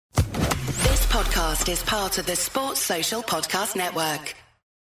podcast is part of the Sports Social Podcast Network.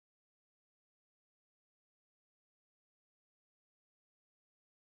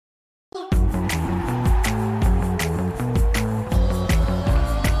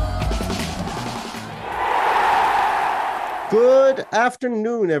 Good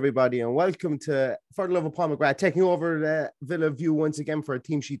afternoon, everybody, and welcome to For the Love of Paul McGrath, taking over the Villa View once again for a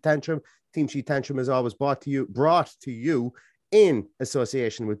Team Sheet Tantrum. Team Sheet Tantrum is always brought to you in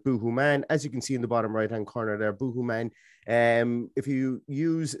association with Boohoo Man. As you can see in the bottom right-hand corner there, Boohoo Man. If you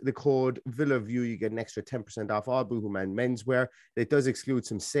use the code Villa View, you get an extra 10% off all Boohoo Man menswear. It does exclude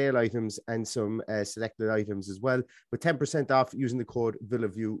some sale items and some selected items as well. But 10% off using the code Villa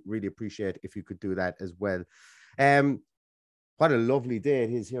View. Really appreciate if you could do that as well. What a lovely day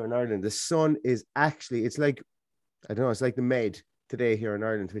it is here in Ireland. The sun is actually, it's like the Med today here in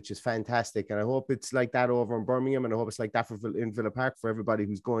Ireland, which is fantastic. And I hope it's like that over in Birmingham, and I hope it's like that in Villa Park for everybody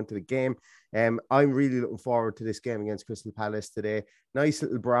who's going to the game. I'm really looking forward to this game against Crystal Palace today. Nice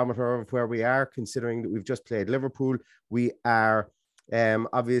little barometer of where we are, considering that we've just played Liverpool. We are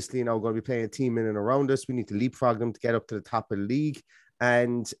obviously now going to be playing a team in and around us. We need to leapfrog them to get up to the top of the league.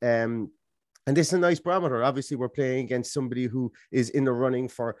 And this is a nice barometer. Obviously, we're playing against somebody who is in the running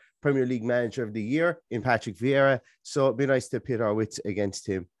for Premier League Manager of the Year in Patrick Vieira. So it'd be nice to pit our wits against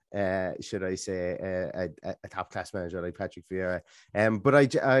him, should I say, a top-class manager like Patrick Vieira. But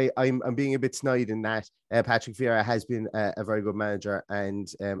I'm being a bit snide in that Patrick Vieira has been a very good manager. And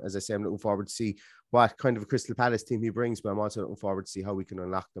as I say, I'm looking forward to see what kind of a Crystal Palace team he brings, but I'm also looking forward to see how we can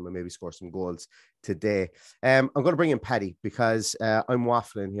unlock them and maybe score some goals today. I'm going to bring in Paddy because I'm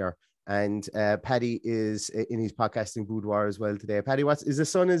waffling here. And Paddy is in his podcasting boudoir as well today. Paddy, is the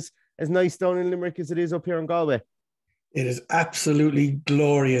sun as nice down in Limerick as it is up here in Galway? It is absolutely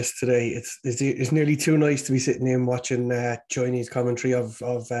glorious today. It's nearly too nice to be sitting in watching Chinese commentary of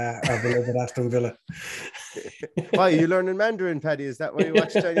beloved Aston Villa. Why are you learning Mandarin, Paddy? Is that why you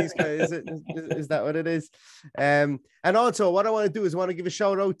watch Chinese? Is that what it is? And also, what I want to do is I want to give a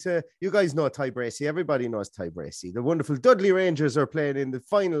shout out to, you guys know Ty Bracey. Everybody knows Ty Bracey. The wonderful Dudley Rangers are playing in the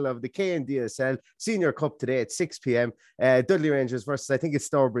final of the KNDSL Senior Cup today at 6 p.m. Dudley Rangers versus, I think it's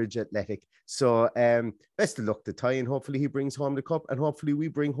Stourbridge Athletic. So best of luck to Ty, and hopefully he brings home the cup, and hopefully we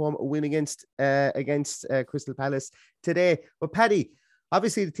bring home a win against Crystal Palace today. But Paddy,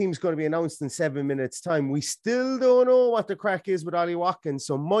 obviously the team's going to be announced in 7 minutes' time. We still don't know what the crack is with Ollie Watkins.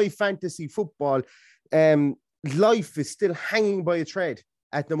 So my fantasy football life is still hanging by a thread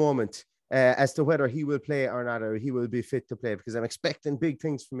at the moment as to whether he will play or not, or he will be fit to play, because I'm expecting big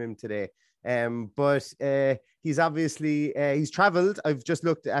things from him today. But he's obviously he's traveled. I've just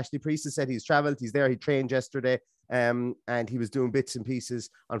looked. Ashley Priest said he's traveled. He's there. He trained yesterday, and he was doing bits and pieces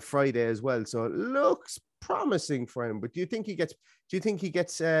on Friday as well. So it looks promising for him. But do you think he gets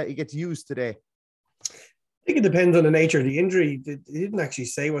used today? I think it depends on the nature of the injury. He didn't actually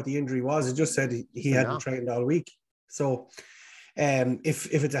say what the injury was. It just said he hadn't trained all week. So if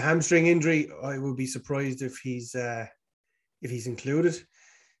it's a hamstring injury, I would be surprised if he's included.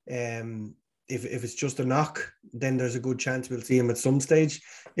 If it's just a knock, then there's a good chance we'll see him at some stage.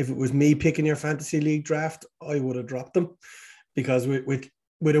 If it was me picking your fantasy league draft, I would have dropped him, because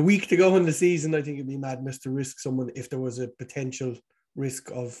with a week to go in the season, I think it'd be madness to risk someone if there was a potential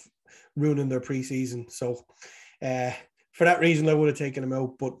risk of ruining their preseason. So for that reason, I would have taken him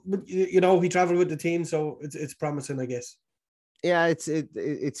out. But you know, he traveled with the team, so it's promising, I guess. Yeah,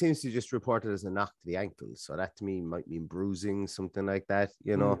 it seems to just report it as a knock to the ankle. So that to me might mean bruising, something like that.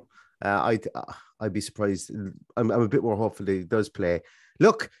 You know, I'd be surprised. I'm a bit more hopeful that he does play.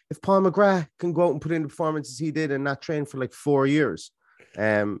 Look, if Paul McGrath can go out and put in the performances he did and not train for like 4 years,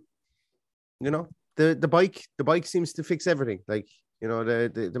 you know, the bike seems to fix everything. Like, you know,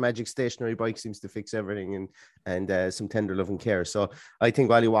 the magic stationary bike seems to fix everything, and some tender love and care. So I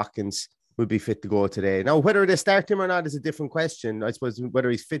think Ollie Watkins would be fit to go today. Now, whether they start him or not is a different question. I suppose whether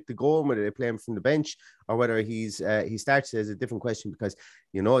he's fit to go and whether they play him from the bench or whether he starts is a different question, because,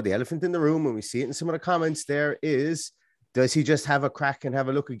 you know, the elephant in the room, and we see it in some of the comments there, is, does he just have a crack and have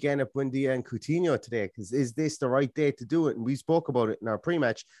a look again at Buendia and Coutinho today? Because is this the right day to do it? And we spoke about it in our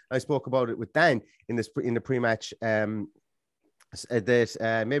pre-match. I spoke about it with Dan in the pre-match,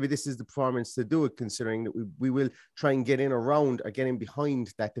 that maybe this is the performance to do it, considering that we will try and get in around or get in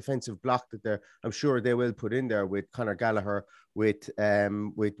behind that defensive block that I'm sure they will put in there with Conor Gallagher, with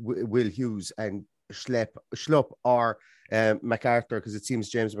Will Hughes and Schlupp or MacArthur, because it seems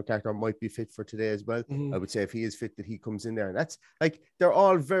James MacArthur might be fit for today as well. I would say if he is fit, that he comes in there, and that's like, they're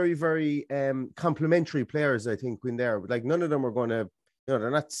all very, very complementary players. I think when they're like, none of them are going to You know,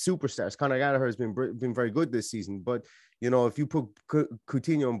 they're not superstars. Conor Gallagher has been very good this season, but you know, if you put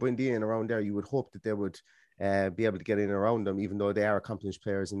Coutinho and Buendia in around there, you would hope that they would be able to get in around them, even though they are accomplished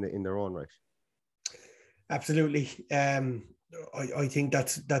players in their own right. Absolutely. I think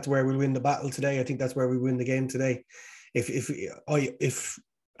that's where we'll win the battle today. I think that's where we win the game today. If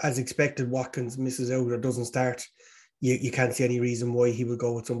as expected Watkins misses out or doesn't start, you can't see any reason why he would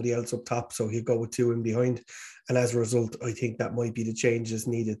go with somebody else up top. So he'll go with two in behind. And as a result, I think that might be the changes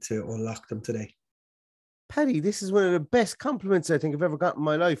needed to unlock them today. Paddy, this is one of the best compliments I think I've ever got in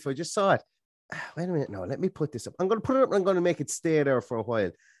my life. I just saw it. Wait a minute. No, let me put this up. I'm going to put it up and I'm going to make it stay there for a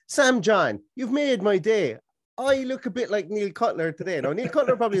while. Sam John, you've made my day. I look a bit like Neil Cutler today. Now, Neil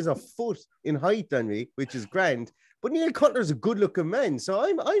Cutler probably is a foot in height than me, which is grand. But Neil Cutler's a good-looking man, so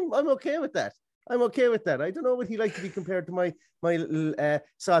I'm okay with that. I'm okay with that. I don't know what he like to be compared to my little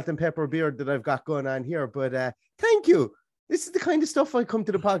salt and pepper beard that I've got going on here, but thank you. This is the kind of stuff I come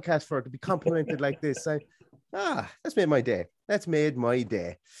to the podcast for, to be complimented like this. That's made my day. That's made my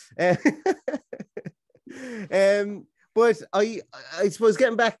day. But I suppose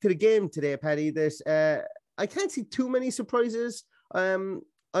getting back to the game today, Paddy, there's I can't see too many surprises. I'm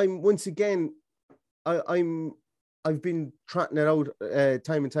once again, I've been trotting it out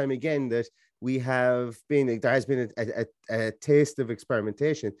time and time again that there has been a taste of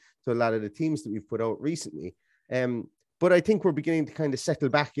experimentation to a lot of the teams that we've put out recently. But I think we're beginning to kind of settle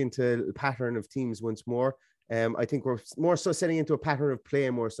back into a pattern of teams once more. I think we're more so setting into a pattern of play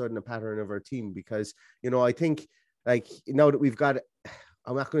more so than a pattern of our team, because, you know, I think like now that we've got,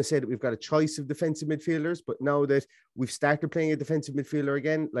 I'm not going to say that we've got a choice of defensive midfielders, but now that we've started playing a defensive midfielder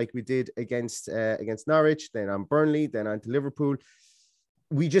again, like we did against Norwich, then on Burnley, then on to Liverpool,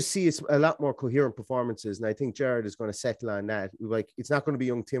 we just see a lot more coherent performances. And I think Gerrard is going to settle on that. Like, it's not going to be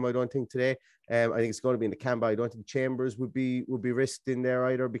young Tim, I don't think, today. I think it's going to be in the Canberra. I don't think Chambers would be risked in there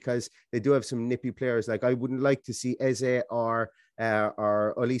either, because they do have some nippy players. Like, I wouldn't like to see Eze or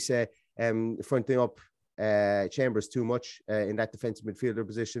Olise fronting up Chambers too much in that defensive midfielder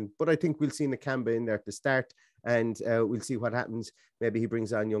position. But I think we'll see Nakamba in there to start, and we'll see what happens. Maybe he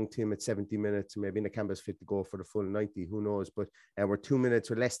brings on young Tim at 70 minutes, maybe Nakamba's fit to go for the full 90, who knows. But we're 2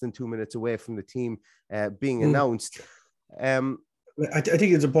 minutes or less than 2 minutes away from the team being announced. I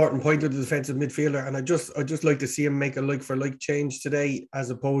think it's an important point with the defensive midfielder, and I just like to see him make a like for like change today,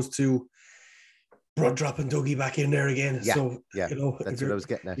 as opposed to dropping Dougie back in there again. Yeah, so yeah, you know, that's what I was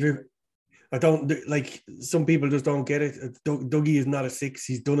getting at. I don't like, some people just don't get it. Dougie is not a six.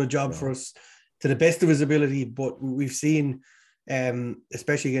 He's done a job for us to the best of his ability, but we've seen,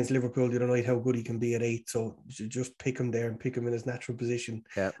 especially against Liverpool the other night, how good he can be at 8. So you should just pick him there and pick him in his natural position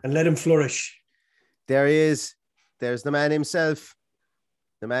and let him flourish. There he is. There's the man himself.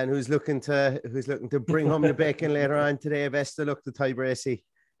 The man who's looking to bring home the bacon later on today. Best of luck to Ty Bracey,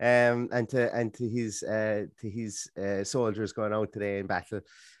 and to his soldiers going out today in battle.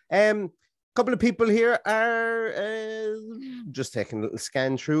 Couple of people here are just taking a little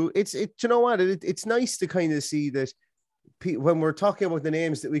scan through. You know what? It's nice to kind of see that when we're talking about the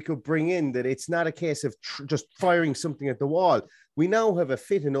names that we could bring in, that it's not a case of just firing something at the wall. We now have a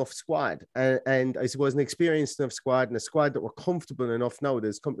fit enough squad, and I suppose an experienced enough squad, and a squad that we're comfortable enough now.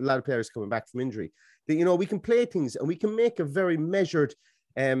 There's a lot of players coming back from injury that, you know, we can play things and we can make a very measured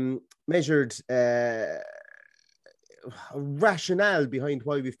rationale behind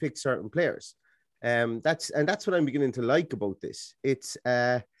why we've picked certain players. That's what I'm beginning to like about this. It's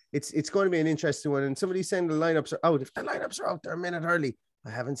going to be an interesting one. And somebody's saying the lineups are out. If the lineups are out, they're a minute early. I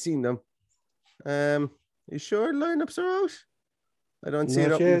haven't seen them. You sure lineups are out? I don't see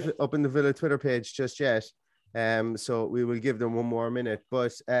it up in the Villa Twitter page just yet. So we will give them one more minute.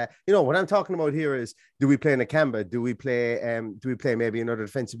 But you know what I'm talking about here is: do we play Nakamba? Do we play maybe another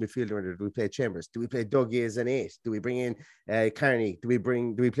defensive midfielder? Do we play Chambers? Do we play Dougie as an 8? Do we bring in Carney? Do we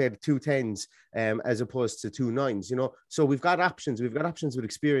play the 2 10s as opposed to 2 9s? You know, so we've got options. We've got options with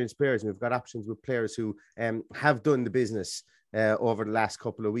experienced players, and we've got options with players who have done the business over the last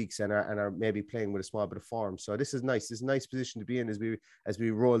couple of weeks and are maybe playing with a small bit of form. So this is nice. This is a nice position to be in as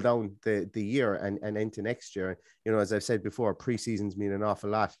we roll down the year and into next year. You know, as I've said before, pre-seasons mean an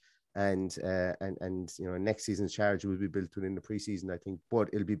awful lot, and you know, next season's charge will be built within the pre-season, I think, but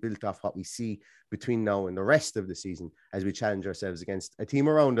it'll be built off what we see between now and the rest of the season as we challenge ourselves against a team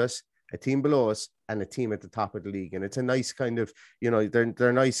around us, a team below us, and a team at the top of the league. And it's a nice kind of, you know,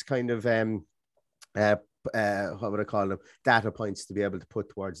 they're nice kind of what would I call them, data points to be able to put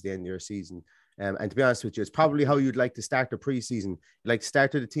towards the end of your season. And to be honest with you, it's probably how you'd like to start the preseason. You'd like to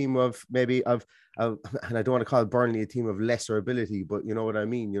start with a team of maybe and I don't want to call Burnley a team of lesser ability, but you know what I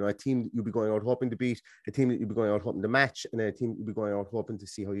mean. A team that you'll be going out hoping to beat, a team that you'll be going out hoping to match, and a team that you'll be going out hoping to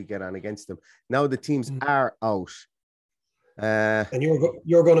see how you get on against them. Now the teams are out. And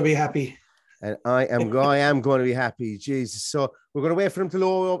you're going to be happy. And I am going to be happy. Jesus. So we're going to wait for them to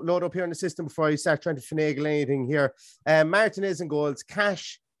load up here in the system before I start trying to finagle anything here. Martinez in goals,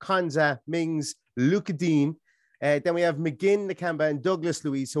 Cash, Konza, Mings, Luca Dean. Then we have McGinn, Nakamba, and Douglas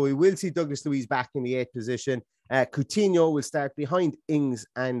Luiz. So we will see Douglas Luiz back in the 8th position. Coutinho will start behind Ings,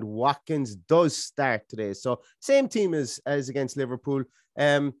 and Watkins does start today. So same team as against Liverpool.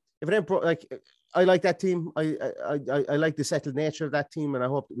 If it ain't I like that team. I like the settled nature of that team, and I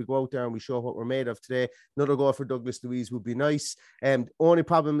hope that we go out there and we show what we're made of today. Another goal for Douglas Luiz would be nice. Only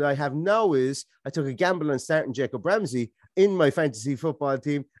problem that I have now is I took a gamble on starting Jacob Ramsey in my fantasy football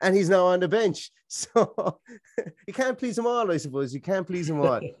team, and he's now on the bench. So you can't please them all, I suppose. You can't please them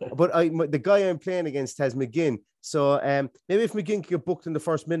all. But the guy I'm playing against has McGinn. So maybe if McGinn could get booked in the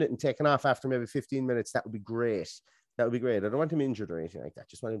first minute and taken off after maybe 15 minutes, that would be great. That would be great. I don't want him injured or anything like that.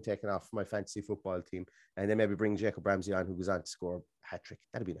 Just want him taken off for my fantasy football team, and then maybe bring Jacob Ramsey on, who goes on to score a hat-trick.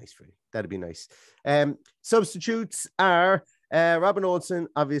 That'd be nice for you. That'd be nice. Substitutes are Robin Olsen,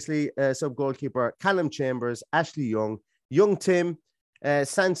 obviously, sub-goalkeeper, Callum Chambers, Ashley Young, Young Tim,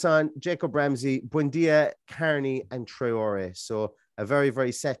 Sanson, Jacob Ramsey, Buendia, Carney, and Traore. So a very,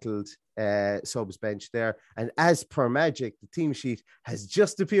 very settled subs bench there. And as per magic, the team sheet has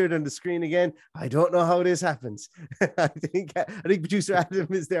just appeared on the screen again. I don't know how this happens. I think producer Adam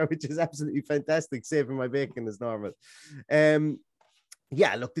is there, which is absolutely fantastic, saving my bacon as normal.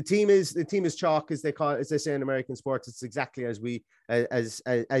 Yeah, look, the team is chalk, as they say in American sports. It's exactly as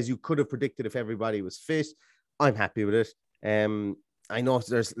you could have predicted if everybody was fit. I'm happy with it. I know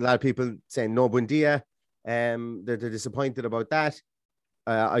there's a lot of people saying no Buendia. They're disappointed about that.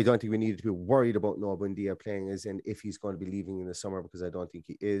 I don't think we need to be worried about no Buendia playing, as in if he's going to be leaving in the summer, because I don't think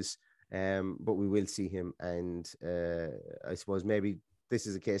he is. But we will see him, and I suppose maybe this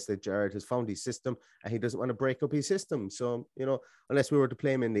is a case that Gerrard has found his system and he doesn't want to break up his system. So, unless we were to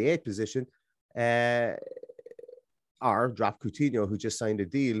play him in the 8th position, or drop Coutinho, who just signed a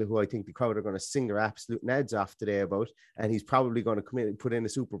deal, who I think the crowd are going to sing their absolute nads off today about, and he's probably going to come in and put in a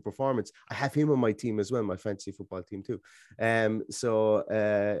super performance. I have him on my team as well, my fantasy football team too.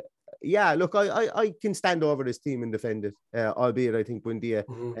 Yeah, look, I can stand over this team and defend it, albeit I think Buendia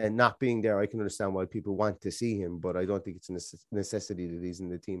not being there, I can understand why people want to see him, but I don't think it's a necessity that he's in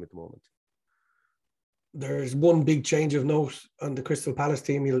the team at the moment. There's one big change of note on the Crystal Palace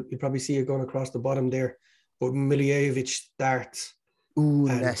team. You'll probably see it going across the bottom there. But Miljevic starts. Ooh,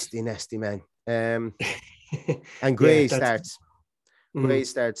 nasty man. And Gray starts. Gray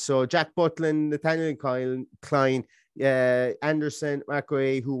starts. So Jack Butlin, Nathaniel Klein, Anderson, Mark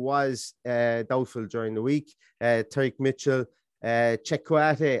Gray, who was doubtful during the week, Tariq Mitchell,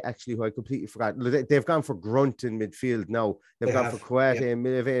 Chekwate, actually, who I completely forgot. They've gone for Grunt in midfield now. They've gone for Kwate,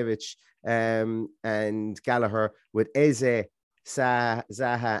 Milivojevic, and Gallagher, with Eze,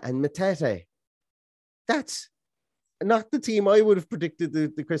 Zaha, and Matete. That's not the team I would have predicted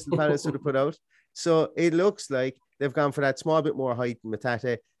the Crystal Palace would have put out. So it looks like they've gone for that small bit more height in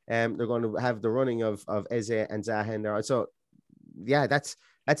Matete. They're going to have the running of Eze and Zaha in there. So, yeah, that's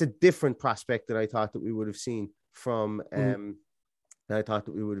a different prospect that I thought that we would have seen from from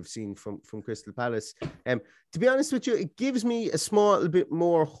Crystal Palace. To be honest with you, it gives me a small bit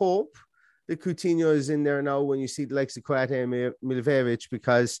more hope that Coutinho is in there now when you see the likes of Kwate and Milivojevic,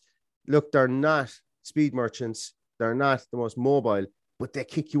 because look, they're not speed merchants, they're not the most mobile, but they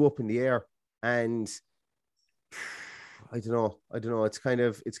kick you up in the air, and I don't know. It's kind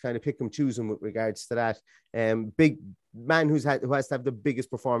of pick and choosing with regards to that. Big man who has to have the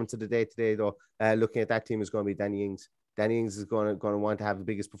biggest performance of the day today, though. Looking at that team, is going to be Danny Ings. Danny Ings is going to want to have the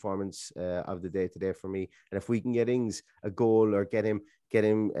biggest performance of the day today for me. And if we can get Ings a goal or get him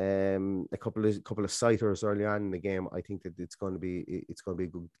a couple of sighters early on in the game, I think that it's going to be a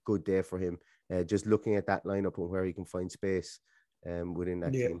good day for him. Just looking at that lineup and where he can find space within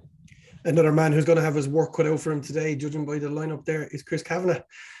that team. Another man who's going to have his work cut out for him today, judging by the lineup there, is Chris Kavanagh.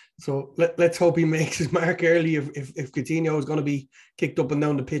 So let's hope he makes his mark early. If Coutinho is going to be kicked up and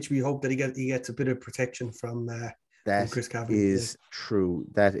down the pitch, we hope that he gets a bit of protection from Chris Kavanagh.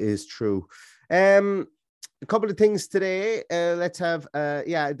 That is true. A couple of things today. Let's have,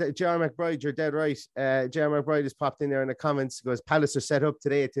 J.R. McBride, you're dead right. J.R. McBride has popped in there in the comments. He goes, Palace are set up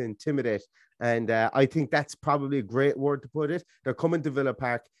today to intimidate. And I think that's probably a great word to put it. They're coming to Villa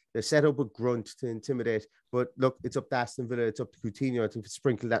Park. They're set up with grunt to intimidate. But look, it's up to Aston Villa. It's up to Coutinho to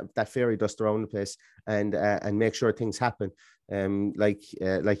sprinkle that fairy dust around the place and make sure things happen like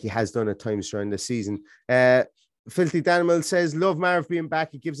he has done at times during the season. Filthy Danimal says, love Marv being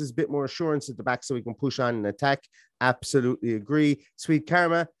back. It gives us a bit more assurance at the back so we can push on and attack. Absolutely agree. Sweet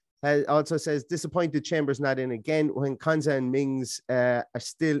Karma also says, disappointed Chambers not in again when Konza and Mings are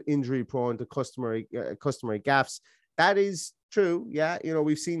still injury prone to customary gaffes. That is true. Yeah,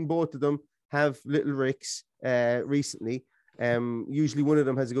 we've seen both of them have little ricks recently. Usually one of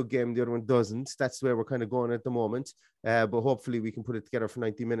them has a good game, the other one doesn't. That's where we're kind of going at the moment. But hopefully we can put it together for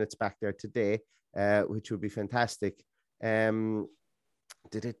 90 minutes back there today, which would be fantastic. Yeah,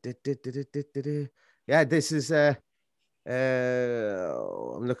 this is I'm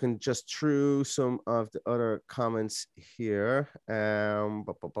looking just through some of the other comments here.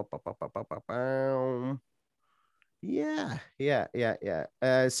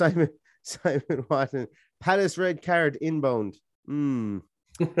 Simon Watson, Palace red card inbound.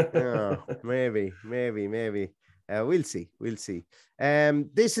 Maybe. We'll see.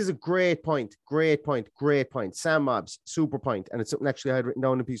 This is a great point. Sam Mobbs, super point. And it's something actually I had written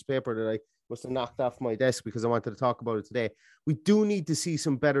down on a piece of paper that I must have knocked off my desk because I wanted to talk about it today. We do need to see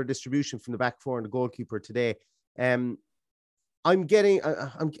some better distribution from the back four and the goalkeeper today. I'm not going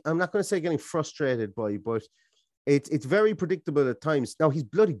to say getting frustrated by, but it's very predictable at times. Now he's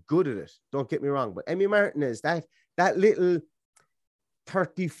bloody good at it. Don't get me wrong, but Emi Martinez, that little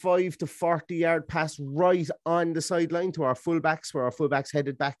 35 to 40 yard pass right on the sideline to our fullbacks, where our fullbacks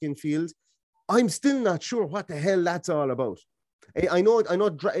headed back in field. I'm still not sure what the hell that's all about. I know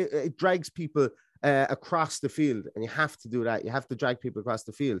it drags people across the field, and you have to do that. You have to drag people across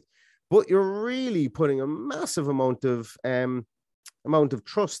the field, but you're really putting a massive amount of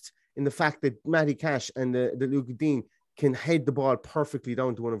trust in the fact that Matty Cash and the Luke Dean can head the ball perfectly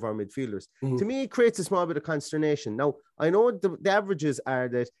down to one of our midfielders. To me, it creates a small bit of consternation. Now, I know the averages are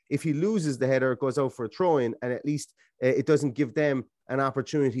that if he loses the header, it goes out for a throw-in, and at least it doesn't give them an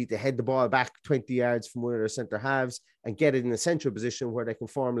opportunity to head the ball back 20 yards from one of their centre halves and get it in a central position where they can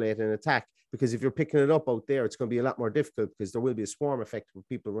formulate an attack. Because if you're picking it up out there, it's going to be a lot more difficult because there will be a swarm effect with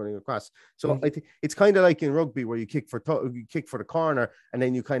people running across. So I think it's kind of like in rugby where you kick for the corner and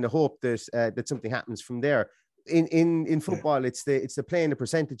then you kind of hope that something happens from there. In football, it's the playing the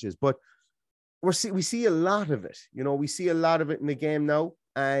percentages, but we see a lot of it. We see a lot of it in the game now,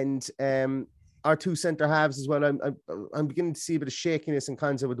 and our two centre halves as well. I'm beginning to see a bit of shakiness and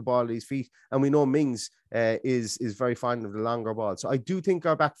Konza with the ball at his feet, and we know Mings is very fond of the longer ball. So I do think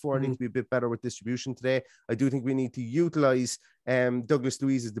our back four need to be a bit better with distribution today. I do think we need to utilise Douglas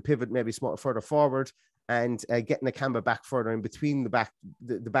Luiz as the pivot, maybe further forward, and getting Nakamba back further in between the back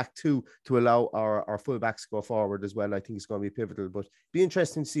two to allow our full backs to go forward as well. I think it's going to be pivotal, but be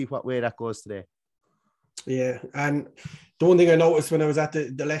interesting to see what way that goes today. Yeah, and the one thing I noticed when I was at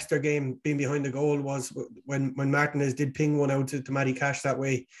the Leicester game, being behind the goal, was when Martinez did ping one out to Matty Cash that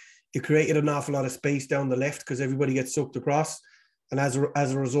way, it created an awful lot of space down the left because everybody gets sucked across, and as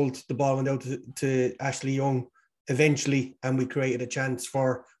a result, the ball went out to Ashley Young eventually, and we created a chance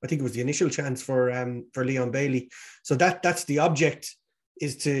for, I think it was the initial chance for Leon Bailey. So that's the object,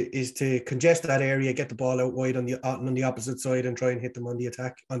 is to congest that area, get the ball out wide on the opposite side, and try and hit them on the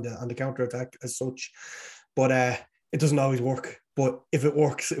attack, on the counter attack as such. But it doesn't always work. But if it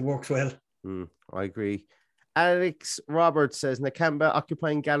works, it works well. I agree. Alex Roberts says, Nakamba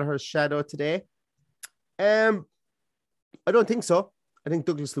occupying Gallagher's shadow today. I don't think so. I think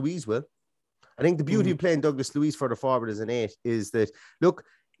Douglas Luiz will. I think the beauty of playing Douglas Luiz further forward as an 8 is that, look,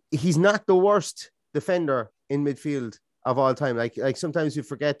 he's not the worst defender in midfield of all time. Like sometimes you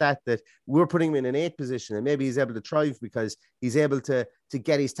forget that we're putting him in an 8 position, and maybe he's able to thrive because he's able to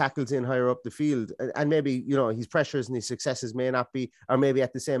get his tackles in higher up the field, and maybe his pressures and his successes may not be, or maybe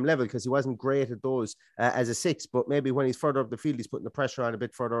at the same level because he wasn't great at those as a 6. But maybe when he's further up the field, he's putting the pressure on a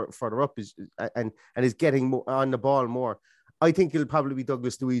bit further up, and is getting on the ball more. I think it'll probably be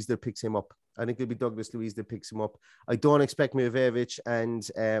Douglas Luiz that picks him up. I don't expect Mijovic and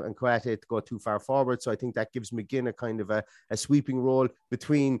Kouate to go too far forward. So I think that gives McGinn a kind of a sweeping role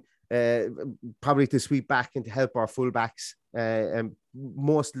between probably to sweep back and to help our fullbacks, and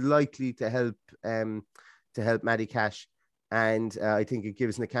most likely to help Matty Cash. And I think it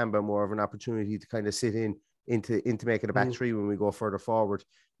gives Nakamba more of an opportunity to kind of sit in into making a back three when we go further forward.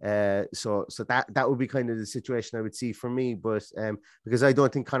 So that would be kind of the situation I would see for me. But because I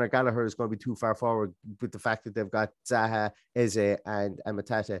don't think Conor Gallagher is going to be too far forward with the fact that they've got Zaha, Eze, and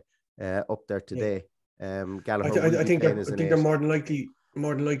Matata up there today. Gallagher I think they're more than likely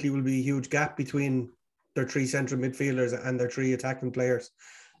will be a huge gap between their three central midfielders and their three attacking players,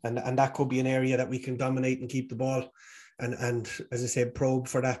 and that could be an area that we can dominate and keep the ball, and as I said, probe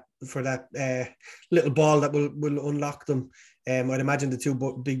for that little ball that will unlock them. I'd imagine the two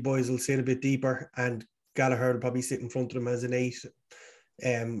big boys will sit a bit deeper, and Gallagher will probably sit in front of them as an 8,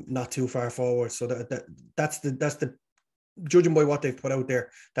 not too far forward. So that's the judging by what they've put out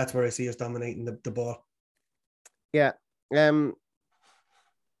there, that's where I see us dominating the ball. Yeah.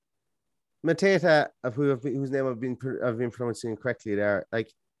 Mateta, whose name I've been pronouncing correctly there.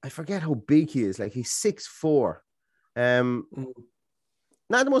 Like, I forget how big he is. Like, he's 6'4". Not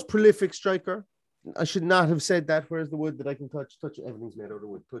the most prolific striker. I should not have said that. Where's the wood that I can touch? Everything's made out of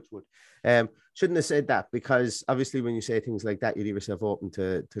wood. Touch wood. Shouldn't have said that, because obviously when you say things like that, you leave yourself open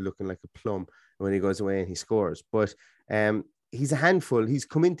to looking like a plum when he goes away and he scores. But he's a handful. He's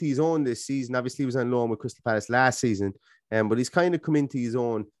come into his own this season. Obviously, he was on loan with Crystal Palace last season, but he's kind of come into his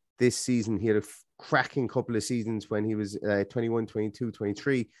own this season. He had a cracking couple of seasons when he was 21, 22,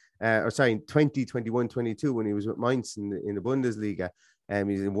 23, 20, 21, 22 when he was with Mainz in the Bundesliga.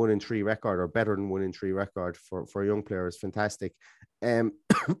 He's a 1-3 record, or better than 1-3 record for a young player. Is fantastic.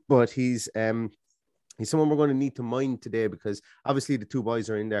 But he's someone we're going to need to mind today, because obviously the two boys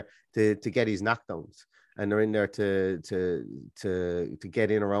are in there to get his knockdowns, and they're in there to get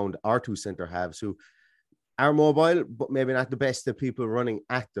in around our two centre halves who are mobile, but maybe not the best of people running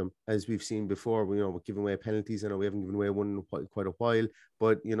at them, as we've seen before. We're giving away penalties. I know we haven't given away one in quite a while,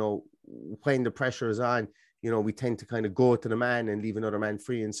 but when the pressure is on, we tend to kind of go to the man and leave another man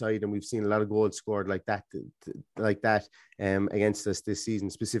free inside, and we've seen a lot of goals scored like that against us this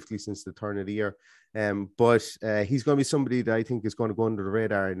season, specifically since the turn of the year. But he's going to be somebody that I think is going to go under the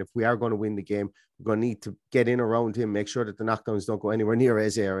radar, and if we are going to win the game, we're going to need to get in around him, make sure that the knockdowns don't go anywhere near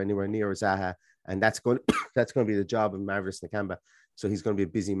Eze or anywhere near Zaha, and that's going to be the job of Marvelous Nakamba. So he's going to be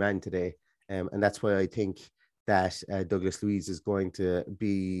a busy man today, and that's why I think that Douglas Luiz is going to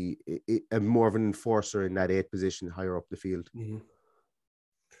be more of an enforcer in that 8th position higher up the field. Mm-hmm.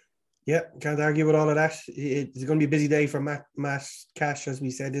 Yeah, can't argue with all of that. It's going to be a busy day for Matt Cash, as we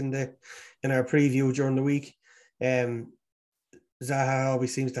said in our preview during the week. Zaha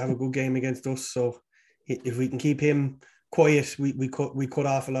always seems to have a good game against us, so if we can keep him quiet, we cut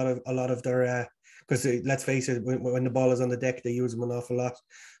off a lot of their because let's face it, when the ball is on the deck, they use them an awful lot.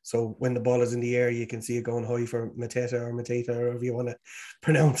 So when the ball is in the air, you can see it going high for Mateta, or however you want to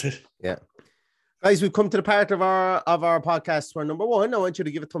pronounce it. Yeah, guys, we've come to the part of our podcast where, number one, I want you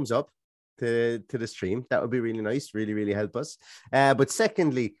to give a thumbs up to the stream. That would be really nice, really, really help us. But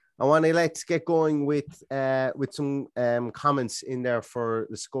secondly, I want to let's get going with some comments in there for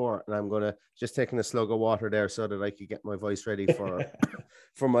the score, and I'm gonna just taking a slug of water there so that I could get my voice ready for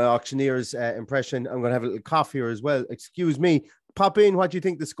for my auctioneer's impression. I'm gonna have a little cough here as well. Excuse me. Pop in what you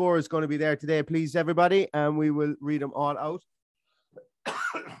think the score is going to be there today, please, everybody, and we will read them all out.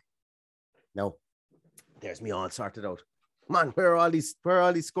 No, there's me all sorted out. Come on, where are all these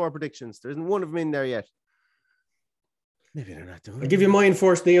score predictions? There isn't one of them in there yet. Maybe they're not doing it. I'll give you mine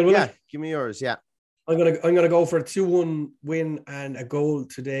first, Neil. Will I? Give me yours. Yeah, I'm gonna go for a 2-1 win and a goal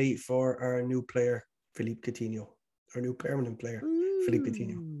today for our new player, Philippe Coutinho, our new permanent player, Philippe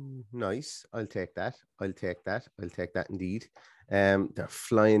Coutinho. Nice. I'll take that indeed. They're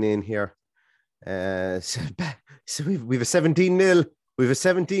flying in here. So we've a 17-0. We've a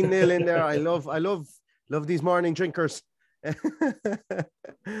 17-0 in there. I love these morning drinkers.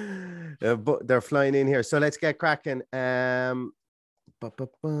 But they're flying in here. So let's get cracking. I'm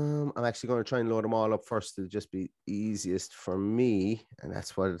actually going to try and load them all up first to just be easiest for me, and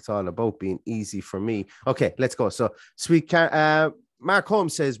that's what it's all about, being easy for me. Okay, let's go. So Mark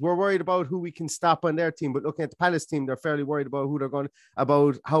Holmes says we're worried about who we can stop on their team, but looking at the Palace team, they're fairly worried about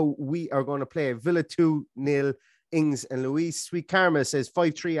how we are going to play. Villa 2-0. Ings and Luis. Sweet Karma says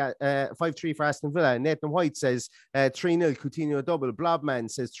 5-3 for Aston Villa. Nathan White says 3-0 Coutinho double. Blobman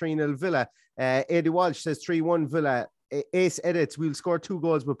says 3-0 Villa. Eddie Walsh says 3-1 Villa. Ace edits, we'll score 2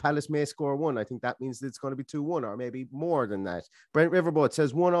 goals, but Palace may score 1. I think that means it's going to be 2-1 or maybe more than that. Brent Riverboat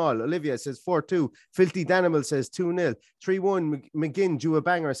says 1-1. Olivia says 4-2. Filthy Danimal says 2-0. 3-1 McGinn, Jua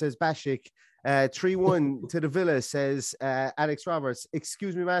Banger says Bashik. 3-1 to the Villa says Alex Roberts.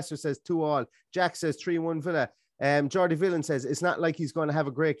 Excuse me, Master says 2-2. Jack says 3-1 Villa. Jordy Villan says, it's not like he's going to have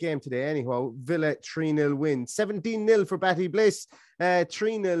a great game today anyhow. Villa 3-0 win. 17-0 for Batty Bliss.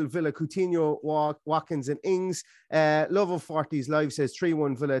 3-0 Villa, Coutinho, Watkins and Ings. Love of 40s Live says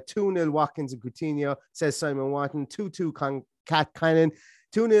 3-1 Villa. 2-0 Watkins and Coutinho, says Simon Watton. 2-2 Cat Cannon.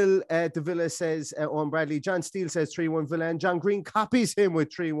 2-0 to Villa, says Owen Bradley. John Steele says 3-1 Villa, and John Green copies him with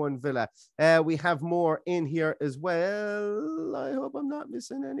 3-1 Villa. We have more in here as well. I hope I'm not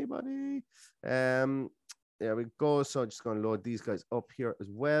missing anybody. There we go. So I'm just going to load these guys up here as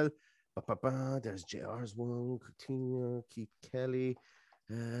well. There's JR's one, Coutinho, Keith Kelly.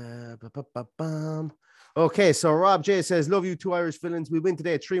 Okay, so Rob J says, love you two Irish villains. We win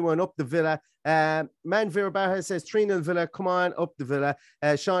today 3-1 up the Villa. Manvir Barha says 3-0 Villa. Come on, up the Villa.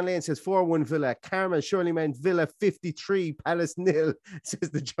 Sean Lane says 4-1 Villa. Carmel surely meant Villa 53, Palace 0, says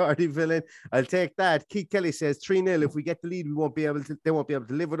the Geordie villain. I'll take that. Keith Kelly says 3-0. If we get the lead, they won't be able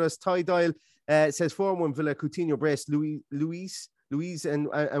to live with us. Ty Doyle says 4-1 Villa. Coutinho brace Louise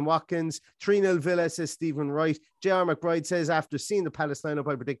and Watkins. 3-0 Villa, says Stephen Wright. J.R. McBride says, after seeing the Palace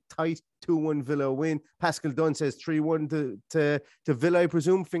lineup, I predict tight 2-1 Villa win. Pascal Dunn says 3-1 to Villa, I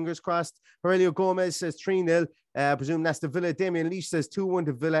presume. Fingers crossed. Aurelio Gomez says 3-0. I presume that's the Villa. Damien Leach says 2-1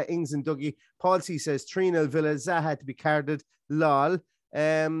 to Villa. Ings and Dougie. Paul C says 3-0 Villa. Zaha to be carded. Lol.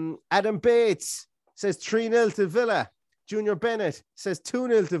 Adam Bates says 3-0 to Villa. Junior Bennett says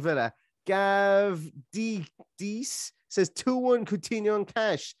 2-0 to Villa. Gav Dees says 2-1 Coutinho and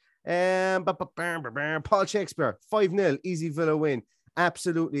Cash. Paul Shakespeare, 5-0, easy Villa win.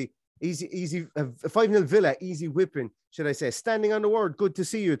 Absolutely easy 5-0 Villa, easy whipping, should I say. Standing on the word, good to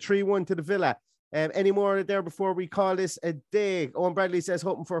see you. 3-1 to the Villa. Any more there before we call this a day? Owen Bradley says,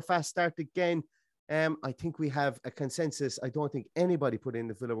 hoping for a fast start again. I think we have a consensus. I don't think anybody put in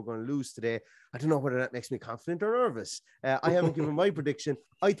the Villa we're going to lose today. I don't know whether that makes me confident or nervous. I haven't given my prediction.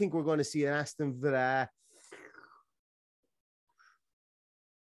 I think we're going to see an Aston Villa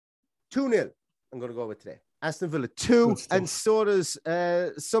 2-0. I'm going to go with today. Aston Villa 2, and so does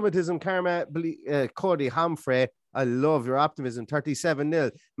Summitism Karma, Cody Humphrey. I love your optimism.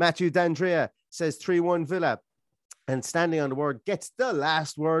 37-0. Matthew D'Andrea says 3-1 Villa. And standing on the word gets the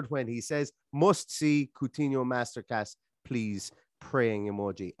last word when he says, must see Coutinho masterclass, please, praying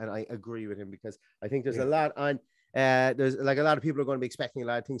emoji. And I agree with him, because I think there's a lot on. There's like a lot of people are going to be expecting a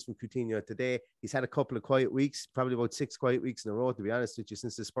lot of things from Coutinho today. He's had a couple of quiet weeks, probably about 6 quiet weeks in a row, to be honest with you,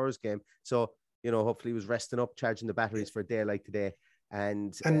 since the Spurs game. So, you know, hopefully he was resting up, charging the batteries for a day like today.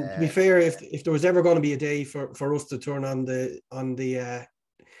 And to be fair, if there was ever going to be a day for us to turn on the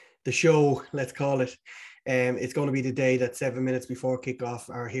show, let's call it, it's going to be the day that 7 minutes before kickoff,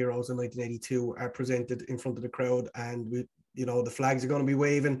 our heroes in 1982 are presented in front of the crowd, and we, you know, the flags are going to be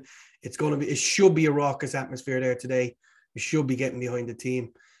waving. It should be a raucous atmosphere there today. We should be getting behind the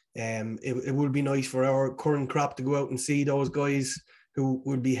team. It would be nice for our current crop to go out and see those guys who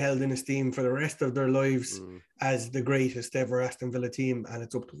would be held in esteem for the rest of their lives as the greatest ever Aston Villa team. And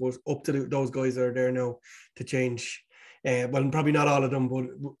it's up to those guys that are there now to change. Well, probably not all of them, but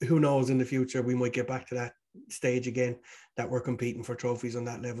who knows, in the future we might get back to that stage again, that we're competing for trophies on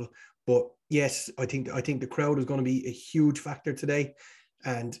that level. But yes, I think the crowd is going to be a huge factor today,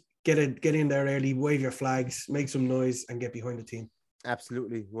 and get in there early, wave your flags, make some noise, and get behind the team.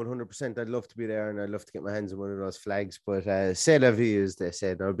 Absolutely, 100%. I'd love to be there, and I'd love to get my hands on one of those flags. But c'est la vie, as they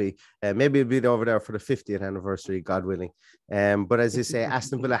said. There'll be maybe it'll be over there for the 50th anniversary, God willing. But as I say,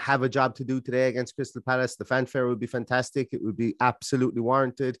 Aston Villa have a job to do today against Crystal Palace. The fanfare would be fantastic. It would be absolutely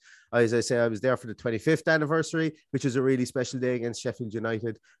warranted. As I say, I was there for the 25th anniversary, which is a really special day against Sheffield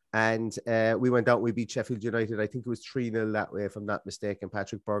United. And we went out, we beat Sheffield United. I think it was 3-0 that way, if I'm not mistaken.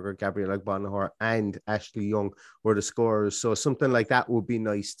 Patrick Berger, Gabriel Agbonlahor, and Ashley Young were the scorers. So something like that would be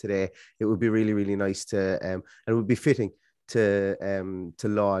nice today. It would be really, really nice to, and it would be fitting to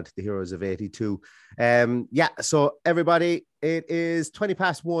laud the heroes of 82. So everybody, it is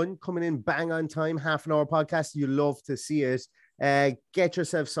 1:20 coming in bang on time, half an hour podcast. You love to see it. Get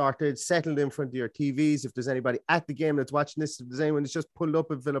yourself sorted, settled in front of your TVs. If there's anybody at the game that's watching this, if there's anyone that's just pulled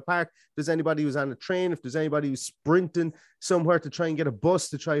up at Villa Park, if there's anybody who's on a train, if there's anybody who's sprinting somewhere to try and get a bus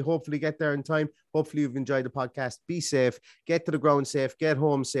to try hopefully get there in time, hopefully you've enjoyed the podcast. Be safe, get to the ground safe, get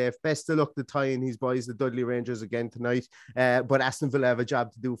home safe. Best of luck to Ty and his boys, the Dudley Rangers, again tonight. But Aston Villa have a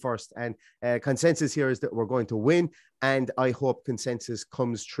job to do first, and consensus here is that we're going to win, and I hope consensus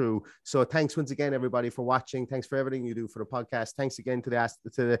comes true. So thanks once again, everybody, for watching. Thanks for everything you do for the podcast. Thanks again to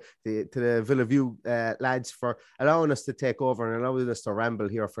the Villa View lads for allowing us to take over and allowing us to ramble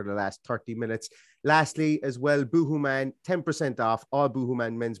here for the last 30 minutes. Lastly, as well, Boohoo Man, 10% off all Boohoo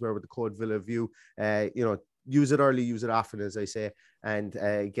Man menswear with the code Villa View. use it early, use it often, as I say, and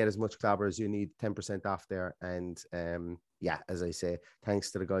get as much clobber as you need. 10% off there. And yeah, as I say,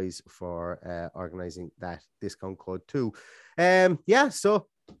 thanks to the guys for organizing that discount code too. Yeah, so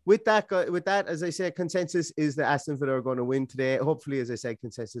with that, as I said, consensus is that Aston Villa are going to win today. Hopefully, as I said,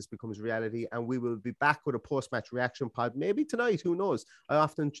 consensus becomes reality, and we will be back with a post-match reaction pod, maybe tonight. Who knows? I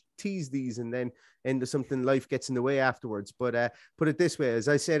often tease these and then into something, life gets in the way afterwards. But put it this way, as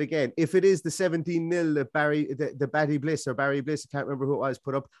I said again, if it is the 17-0 that Barry Bliss, I can't remember who it was,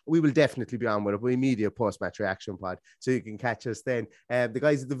 put up, we will definitely be on with a immediate post-match reaction pod, so you can catch us then. The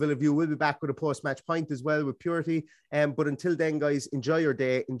guys at the Villa View will be back with a post-match pint as well with Purity. But until then, guys, enjoy your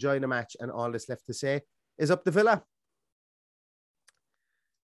day, enjoy the match, and all that's left to say is up the Villa.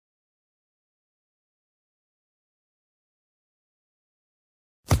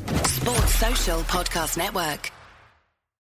 Sports Social Podcast Network.